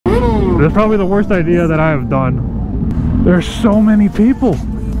That's probably the worst idea that I have done. There's so many people.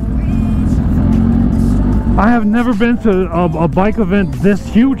 I have never been to a bike event this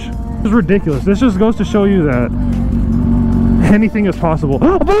huge. It's ridiculous. This just goes to show you that anything is possible.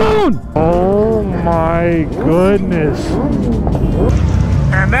 A balloon! Oh my goodness.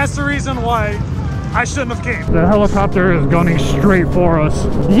 And that's the reason why I shouldn't have came. The helicopter is gunning straight for us.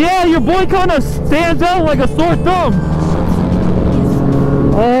 Yeah, your boy kind of stands out like a sore thumb.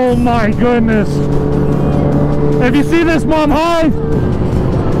 Oh my goodness. If you see this, Mom, hi.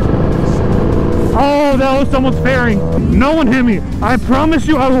 Oh, that was someone's fairing. No one hit me. I promise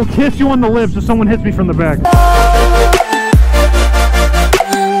you I will kiss you on the lips if someone hits me from the back.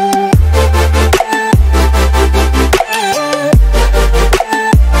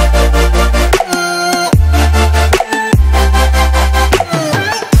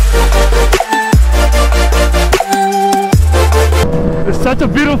 It's such a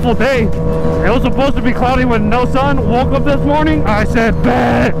beautiful day. It was supposed to be cloudy with no sun. Woke up this morning, I said,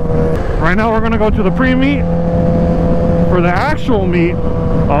 bet. Right now we're gonna go to the pre-meet for the actual meet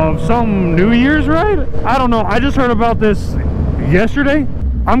of some New Year's ride. I don't know, I just heard about this yesterday.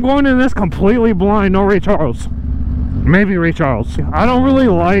 I'm going in this completely blind, no Ray Charles. Maybe Ray Charles. I don't really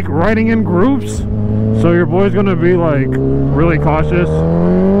like riding in groups, so your boy's gonna be like really cautious.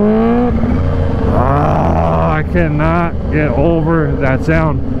 I cannot get over that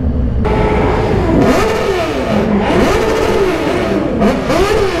sound.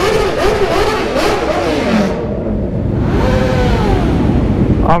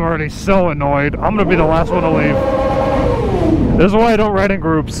 I'm already so annoyed. I'm gonna be the last one to leave. This is why I don't ride in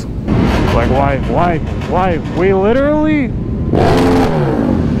groups. Like, why? We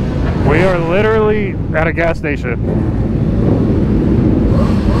are literally at a gas station.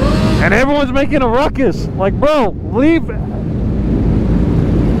 And everyone's making a ruckus. Like, bro, leave.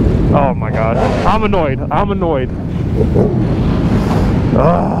 Oh my god. I'm annoyed.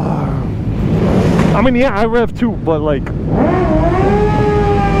 I mean, yeah, I rev too, but like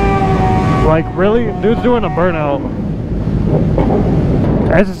really? Dude's doing a burnout.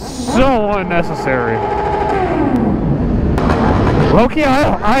 It's so unnecessary. Low-key,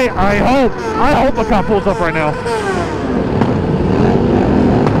 I hope a cop pulls up right now.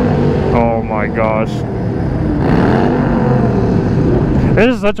 Oh my gosh.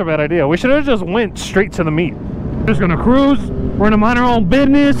 This is such a bad idea. We should have just went straight to the meet. We're just gonna cruise, we're gonna mind our own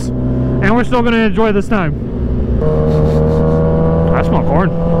business, and we're still gonna enjoy this time. I smell corn.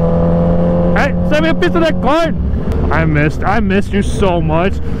 Hey, send me a piece of that corn. I missed you so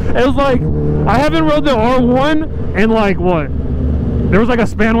much. It was like, I haven't rode the R1 in like what? There was like a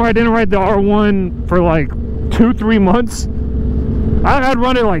span where I didn't ride the R1 for like 2-3 months. I'd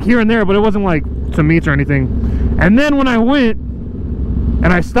run it like here and there, but it wasn't like to meets or anything. And then when I went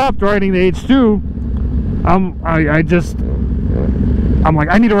and I stopped riding the H2, I'm like,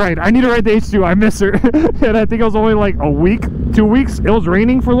 I need to ride the H2. I miss her. And I think it was only like a week, 2 weeks. It was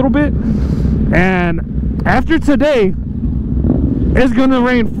raining for a little bit, and after today it's gonna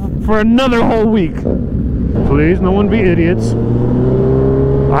rain for another whole week. Please, no one be idiots.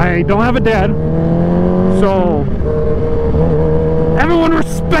 I don't have a dad, so everyone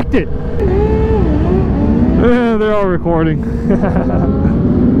respect it. They're all recording.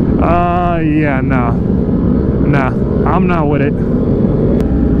 Yeah, nah, I'm not with it.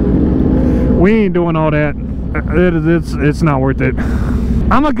 We ain't doing all that. It's not worth it.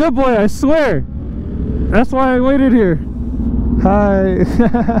 I'm a good boy, I swear. That's why I waited here. Hi.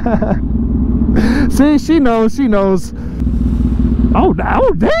 See, she knows. Oh,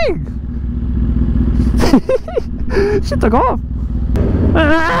 dang. She took off.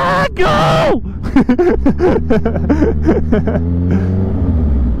 Go!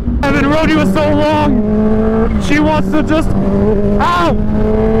 I haven't rode you in so long. She wants to just... Ow!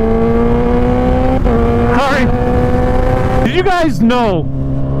 Sorry. Did you guys know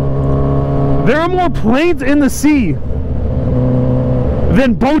there are more planes in the sea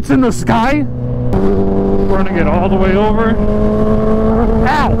than boats in the sky? We're gonna get all the way over.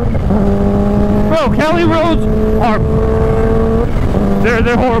 Ow! Bro, Cali roads are...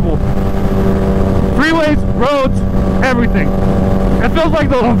 They're horrible. Freeways, roads, everything. It feels like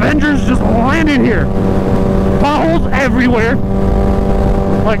the Avengers just landed here. Potholes everywhere.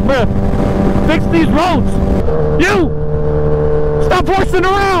 Like, bruh, fix these roads. You! Stop horsing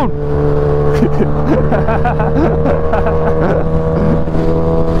around!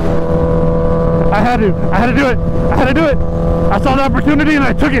 I had to do it. I saw the opportunity and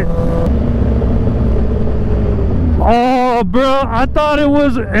I took it. Oh, bro, I thought it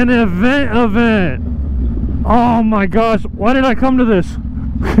was an event. Oh my gosh, why did I come to this?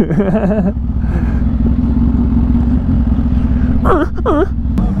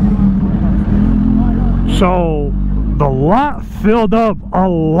 So the lot filled up a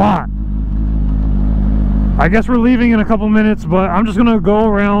lot. I guess we're leaving in a couple minutes, but I'm just gonna go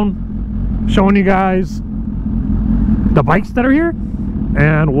around showing you guys the bikes that are here.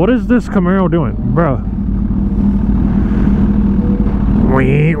 And what is this Camaro doing, bro?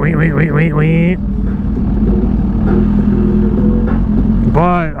 Wait.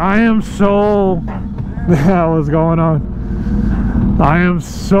 But I am so what's going on? I am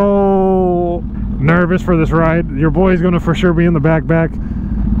so nervous for this ride. Your boy's gonna for sure be in the back.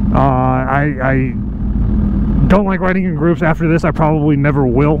 I don't like riding in groups. After this, I probably never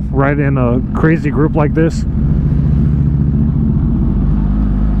will ride in a crazy group like this.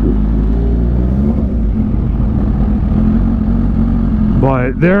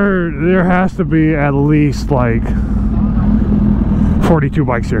 But there has to be at least like 42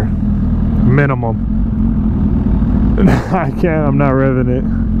 bikes here, minimum. I can't. I'm not revving it.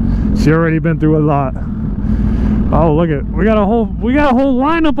 She's already been through a lot. Oh, look at, we got a whole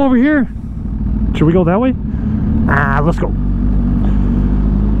lineup over here. Should we go that way? Let's go.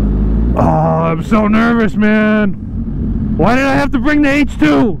 Oh, I'm so nervous, man. Why did I have to bring the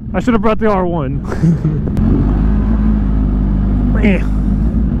H2? I should have brought the R1.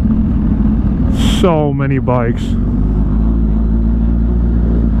 So many bikes.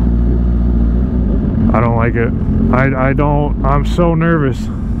 I don't like it. I don't. I'm so nervous.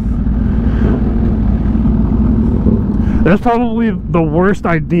 That's probably the worst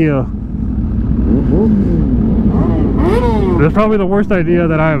idea. That's probably the worst idea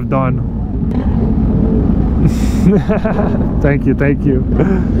that I have done. Thank you.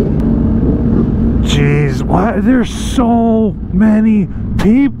 Jeez, why? There's so many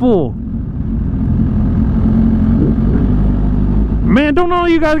people. Man, don't all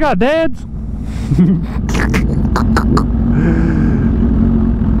you guys got dads?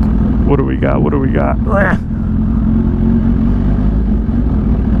 What do we got?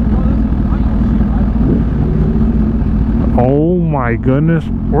 Oh my goodness.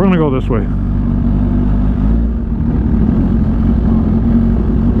 We're gonna go this way.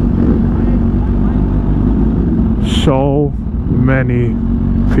 So many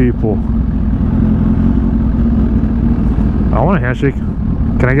people. I want a handshake.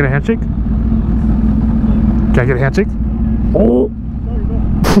 Can I get a handshake? Can I get a handshake? Oh!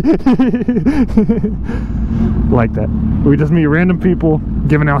 Like that. We just meet random people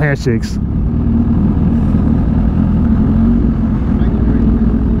giving out handshakes.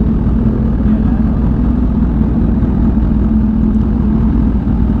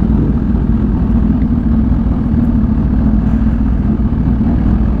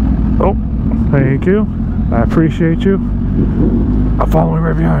 Oh, thank you. I appreciate you. I'm following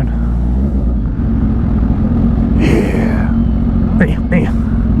right behind. Yeah. Hey.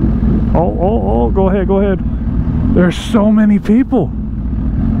 Oh, go ahead. There's so many people.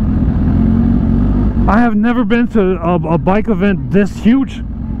 I have never been to a bike event this huge.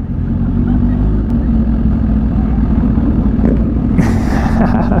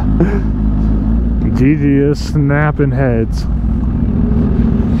 Gigi is snapping heads.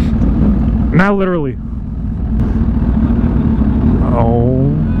 Not literally. Oh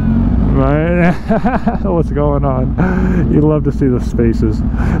my. What's going on? You love to see the faces.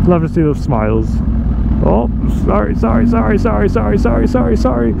 Love to see those smiles. Oh, sorry. I'm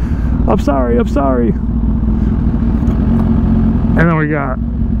sorry. And then we got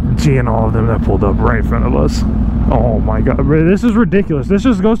G and all of them that pulled up right in front of us. Oh my god, this is ridiculous. This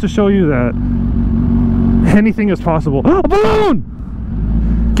just goes to show you that anything is possible. A balloon!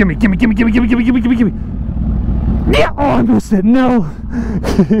 Gimme. Yeah! Oh, I missed it. No.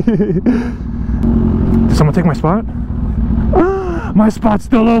 Did someone take my spot? My spot's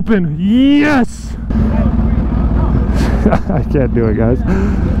still open. Yes! I can't do it, guys.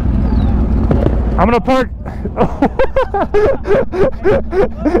 I'm gonna park.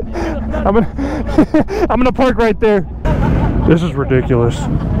 I'm gonna park right there. This is ridiculous.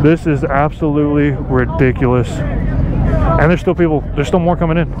 This is absolutely ridiculous. And there's still people. There's still more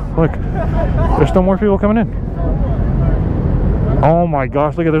coming in. Look, there's still more people coming in. Oh my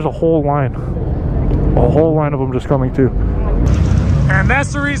gosh! Look at, there's a whole line of them just coming too. And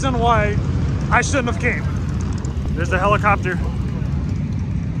that's the reason why I shouldn't have came. There's the helicopter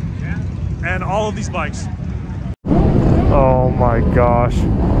and all of these bikes. Oh my gosh.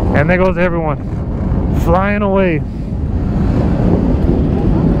 And there goes everyone flying away.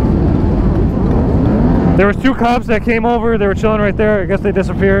 There was 2 cops that came over. They were chilling right there. I guess they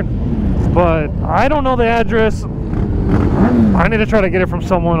disappeared. But I don't know the address. I need to try to get it from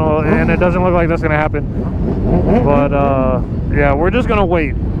someone, and it doesn't look like that's gonna happen. But yeah, we're just gonna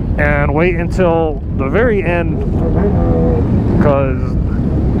wait and wait until the very end, because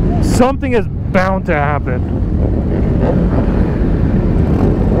something is bound to happen.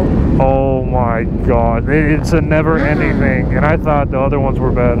 Oh my god, it's a never-ending thing, and I thought the other ones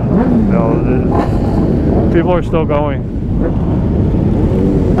were bad. No, people are still going.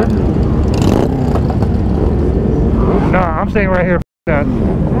 Nah, I'm staying right here. F that.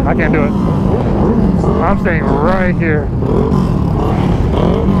 I can't do it. I'm staying right here.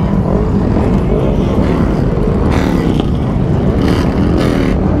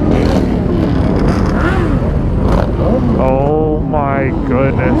 Oh my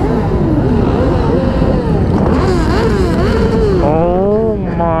goodness. Oh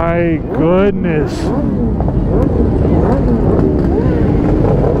my goodness.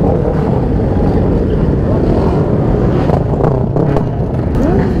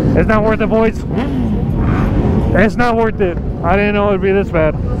 It's not worth it, boys. It's not worth it. I didn't know it'd be this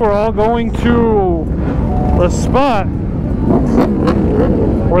bad. We're all going to the spot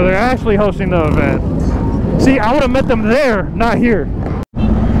where they're actually hosting the event. See, I would have met them there, not here.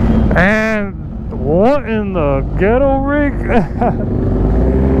 And what in the ghetto rig?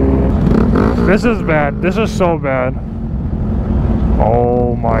 This is bad. This is so bad.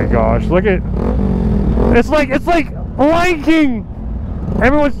 Oh my gosh. Look at, it's like Lion King.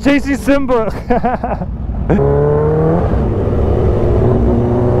 Everyone's chasing Simba.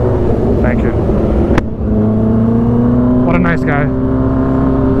 Thank you. What a nice guy.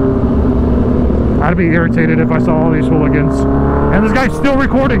 I'd be irritated if I saw all these hooligans. And this guy's still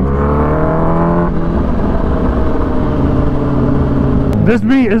recording. This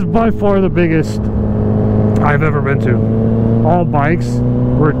meet is by far the biggest I've ever been to. All bikes,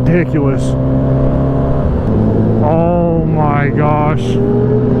 ridiculous. Oh my gosh.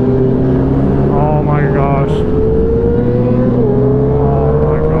 Oh my gosh. Oh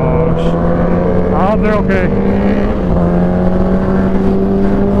my gosh. I hope they're okay.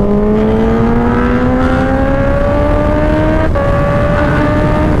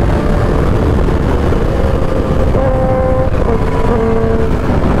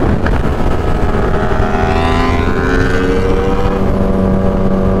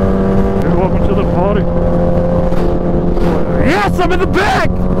 I'm in the back!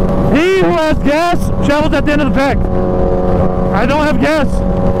 He who has gas travels at the end of the pack. I don't have gas,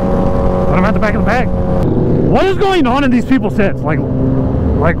 but I'm at the back of the pack. What is going on in these people's heads? Like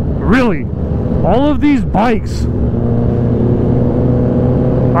really? All of these bikes.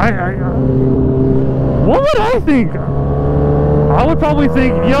 What would I think? I would probably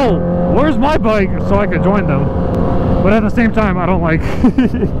think, yo, where's my bike, so I could join them. But at the same time, I don't like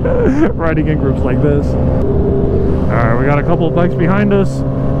riding in groups like this. Alright, we got a couple of bikes behind us.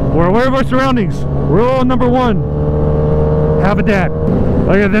 We're aware of our surroundings. Rule number 1. Have a dad.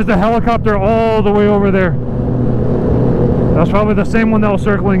 Look at, there's a helicopter all the way over there. That's probably the same one that was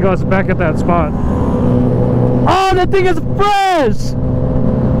circling us back at that spot. Oh, that thing is fresh!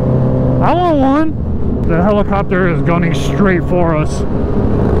 I want one. The helicopter is gunning straight for us.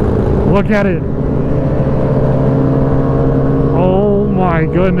 Look at it. Oh my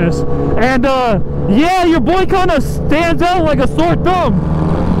goodness. And yeah, your boy kind of stands out like a sore thumb.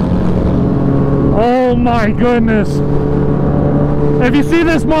 Oh my goodness. If you see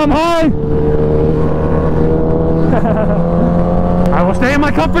this, Mom, hi. I will stay in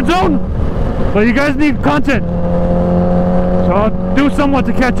my comfort zone, but you guys need content, so I'll do somewhat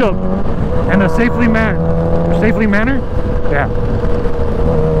to catch up in a safely manner. Yeah,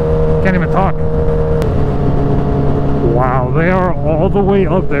 can't even talk. Wow, they are all the way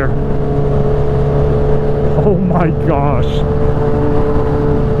up there. Oh my gosh.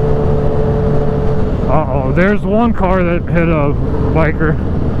 Uh-oh, there's one car that hit a biker.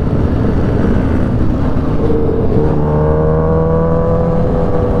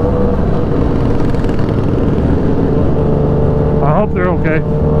 I hope they're okay.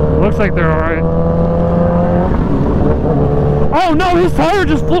 Looks like they're alright. Oh no, his tire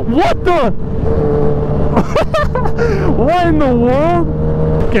just flew. What the? What in the world?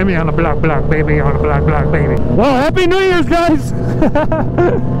 Get me on the block, baby, on the block, baby. Well, Happy New Year's, guys!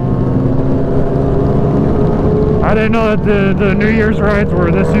 I didn't know that the New Year's rides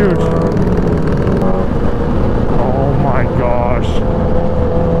were this huge. Oh my gosh.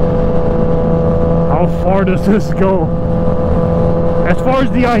 How far does this go? As far as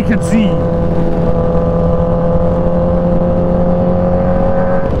the eye can see.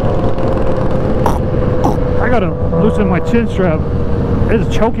 I gotta loosen my chin strap. It's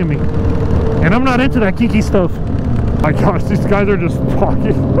choking me. And I'm not into that geeky stuff. My gosh, these guys are just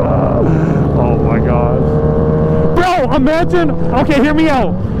talking. Oh my gosh. Bro, imagine, okay, hear me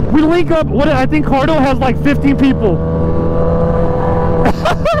out. We link up, I think Cardo has like 15 people.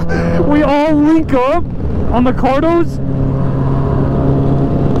 We all link up on the Cardos.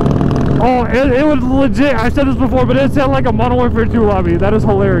 Oh, it was legit. I said this before, but it sounded like a Modern Warfare 2 lobby. That is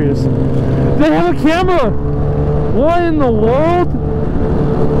hilarious. They have a camera. What in the world?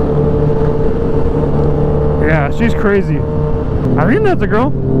 Yeah, she's crazy. I think that's a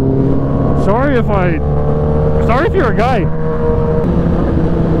girl. Sorry if you're a guy.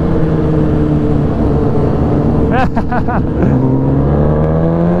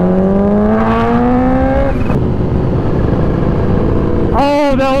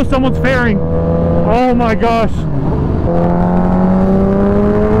 Oh, that was someone's fairing. Oh my gosh.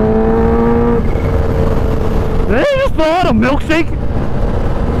 Did they just throw out a milkshake?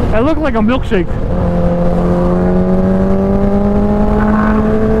 That looked like a milkshake.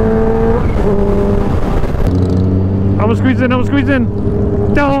 I was squeezing.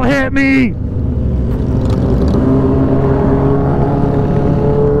 Don't hit me!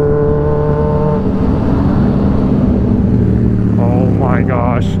 Oh my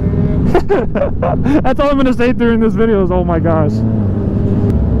gosh. That's all I'm gonna say during this video is oh my gosh.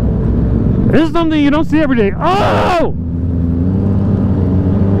 This is something you don't see every day. Oh!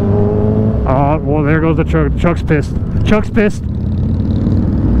 Well, there goes the truck. Chuck's pissed. Chuck's pissed.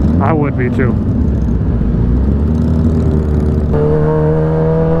 I would be too.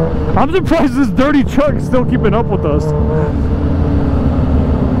 I'm surprised this dirty truck is still keeping up with us.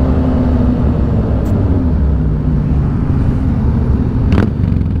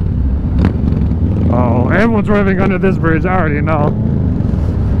 Oh, everyone's revving under this bridge. I already know.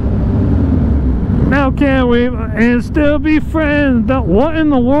 Now can we and still be friends? What in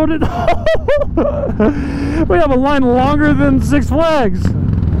the world? We have a line longer than Six Flags.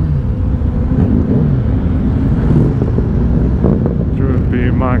 Should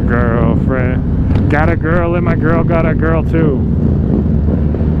be my girlfriend. Got a girl and my girl got a girl too.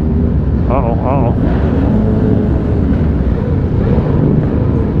 Uh-oh.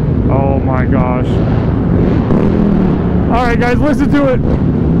 Oh my gosh. Alright guys, listen to it.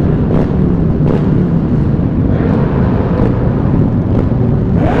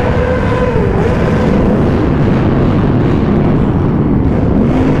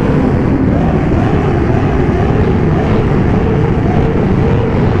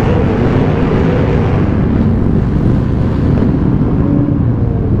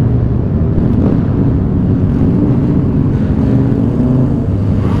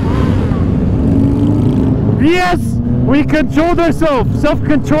 Yes! We controlled ourselves!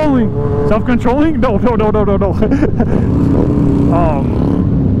 Self-controlling! Self-controlling? No.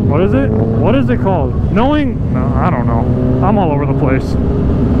 What is it? What is it called? Knowing? No, I don't know. I'm all over the place.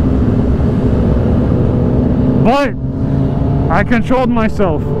 But I controlled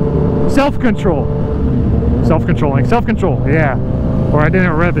myself. Self-control. Self-controlling. Self-control, yeah. Or I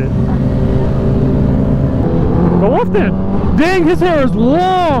didn't rev it. Go off then! Dang, his hair is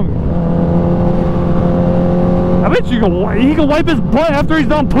long! I bet he can wipe his butt after he's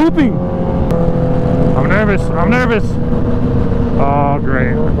done pooping. I'm nervous. Oh,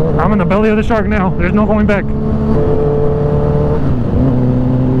 great. I'm in the belly of the shark now. There's no going back.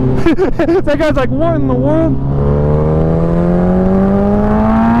 That guy's like, what in the world?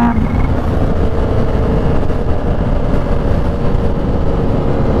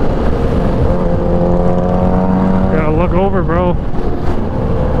 Gotta look over, bro.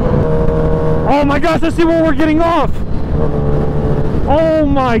 Oh my gosh, let's see where we're getting off. Oh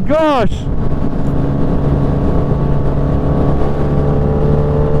my gosh.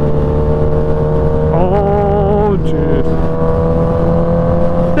 Oh jeez.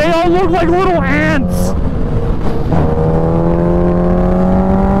 They all look like little ants.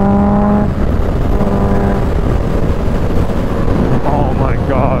 Oh my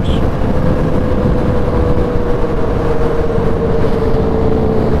gosh.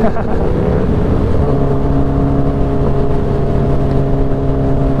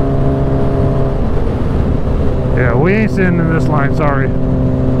 Yeah, we ain't sitting in this line, sorry.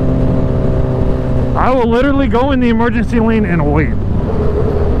 I will literally go in the emergency lane and wait.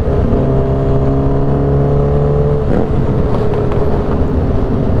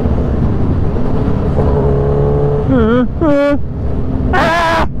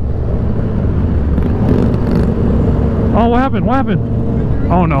 Ah! Oh, what happened? What happened?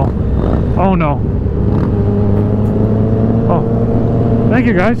 Oh no. Oh no. Oh. Thank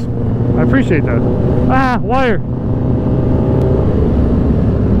you guys. I appreciate that. Ah, wire.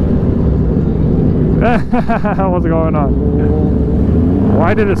 What's going on?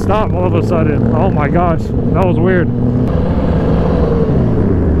 Why did it stop all of a sudden? Oh my gosh, that was weird.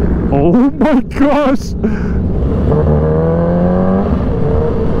 Oh my gosh!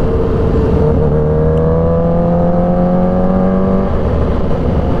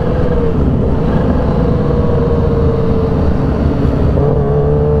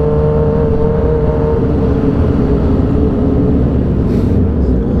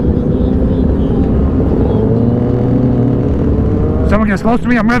 Someone gets close to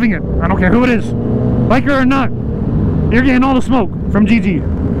me, I'm revving it. I don't care who it is, biker or not. You're getting all the smoke from GG.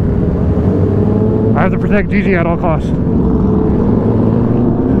 I have to protect GG at all costs.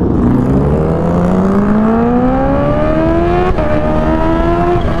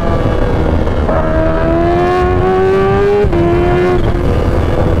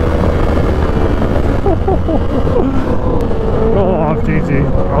 Go off, GG.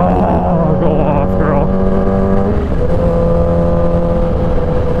 Oh, go off, girl.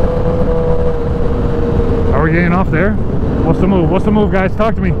 Are we getting off there? What's the move? What's the move, guys?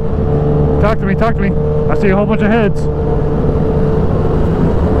 Talk to me. Talk to me, talk to me. I see a whole bunch of heads.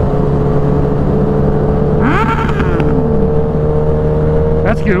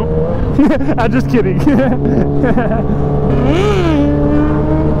 That's cute. I'm just kidding.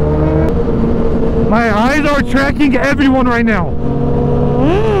 My eyes are tracking everyone right now.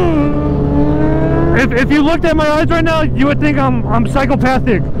 If you looked at my eyes right now, you would think I'm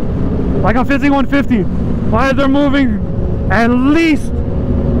psychopathic. Like I'm 5150. My eyes are moving at least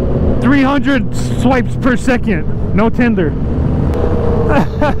 300 swipes per second. No Tinder.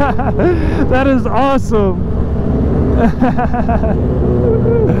 That is awesome.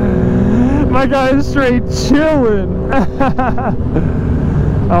 My guy is straight chilling.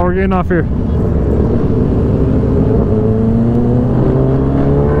 Oh, we're getting off here.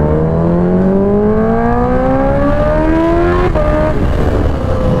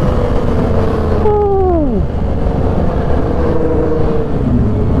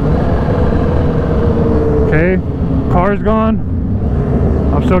 Car's gone.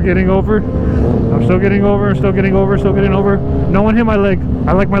 I'm still getting over. I'm still getting over. I'm still getting over. Still getting over. No one hit my leg.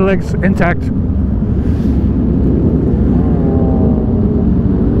 I like my legs intact.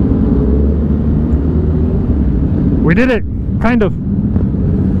 We did it. Kind of.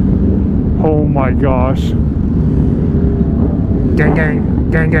 Oh my gosh. Gang gang.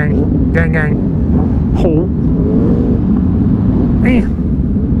 Gang gang. Gang gang. Oh. Eh.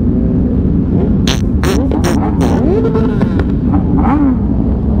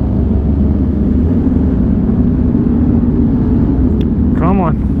 Come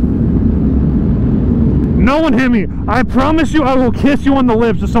on. No one hit me. I promise you I will kiss you on the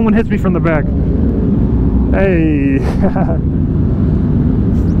lips if someone hits me from the back. Hey.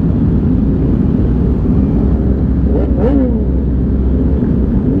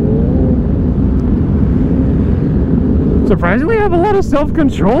 Surprisingly, I have a lot of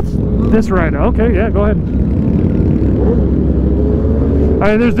self-control this ride. Okay, yeah, go ahead.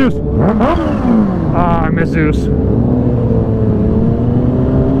 Alright, there's Zeus. Ah, I missed Zeus.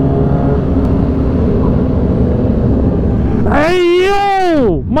 Hey,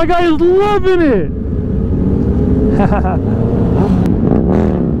 yo! My guy is loving it!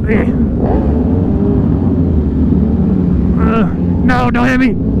 No, don't hit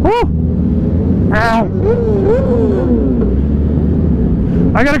me! Woo! Ow!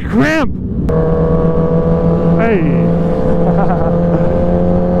 I got a cramp! Hey!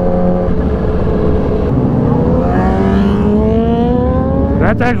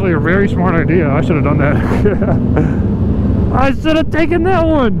 That's actually a very smart idea. I should have done that. I should have taken that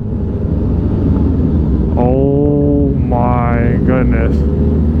one! Oh my goodness.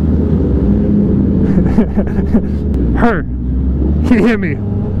 Her. He hit me.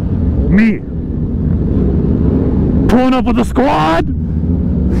 Me. Pulling up with the squad!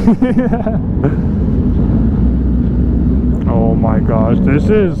 Oh my gosh, this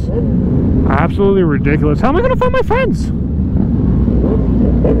is absolutely ridiculous. How am I gonna find my friends?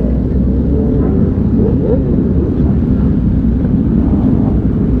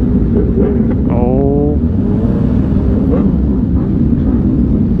 Oh.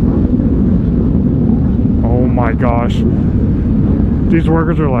 Oh my gosh. These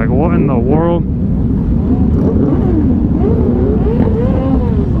workers are like, what in the world?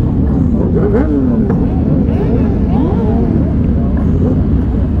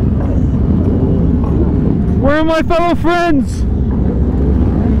 Where are my fellow friends?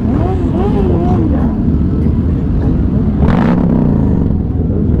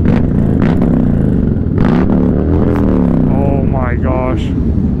 Oh my gosh.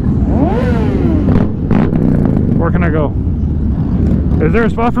 Is there a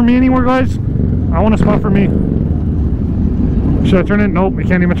spot for me anywhere, guys? I want a spot for me. Should I turn in? Nope, you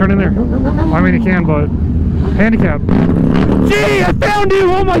can't even turn in there. I mean, you can, but handicap. Gee, I found you!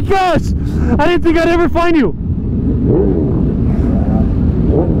 Oh my gosh! I didn't think I'd ever find you.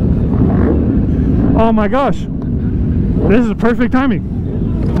 Oh my gosh. This is perfect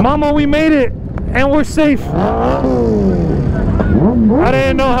timing. Mama, we made it! And we're safe. I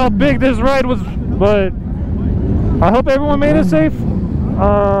didn't know how big this ride was, but I hope everyone made it safe.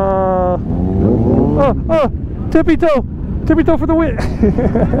 Tippy toe for the win.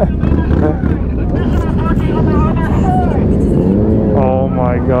 Oh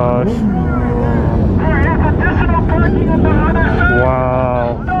my gosh.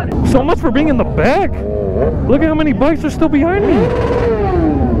 Wow. So much for being in the back. Look at how many bikes are still behind me.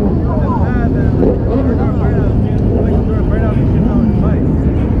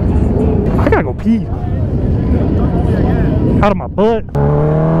 I gotta go pee. Out of my butt.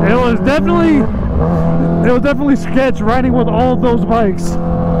 It was definitely sketch riding with all of those bikes,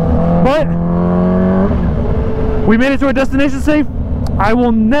 but we made it to our destination safe. I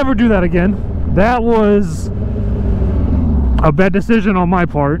will never do that again. That was a bad decision on my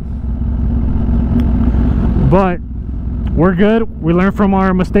part, but we're good. We learned from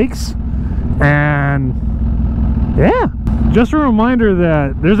our mistakes, and yeah, just a reminder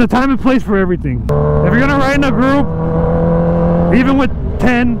that there's a time and place for everything. If you're gonna ride in a group, even with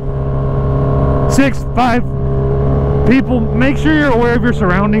 10, 6, 5 people, make sure you're aware of your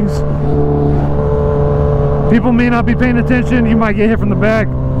surroundings. People may not be paying attention. You might get hit from the back.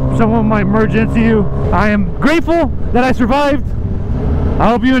 Someone might merge into you. I am grateful that I survived. I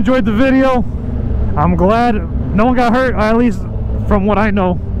hope you enjoyed the video. I'm glad no one got hurt. At least from what I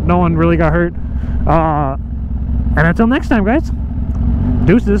know, no one really got hurt. And until next time, guys,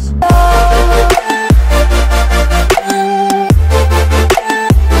 deuces.